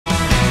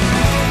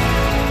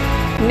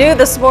New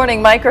this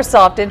morning,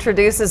 Microsoft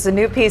introduces a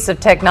new piece of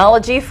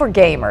technology for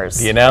gamers.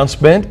 The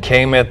announcement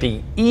came at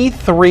the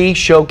E3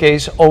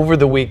 showcase over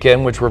the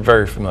weekend, which we're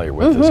very familiar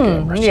with as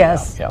gamers.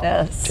 Yes, Yeah.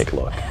 yes. Take a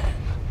look.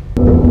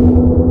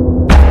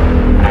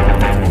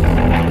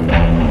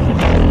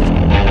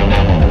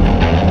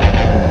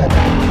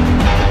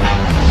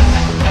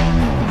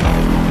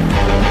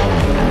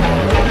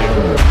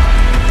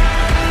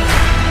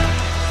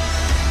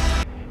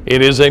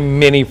 It is a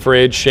mini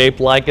fridge shaped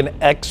like an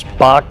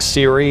Xbox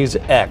Series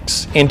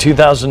X. In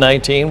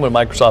 2019, when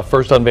Microsoft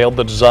first unveiled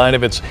the design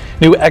of its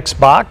new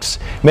Xbox,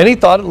 many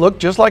thought it looked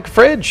just like a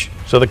fridge,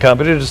 so the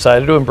company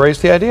decided to embrace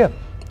the idea.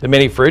 The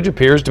mini fridge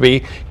appears to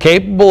be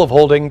capable of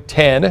holding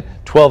 10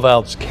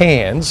 12-ounce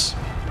cans,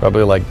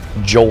 probably like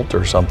Jolt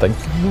or something.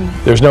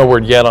 There's no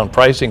word yet on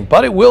pricing,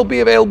 but it will be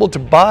available to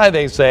buy,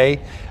 they say,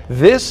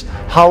 this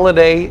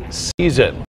holiday season.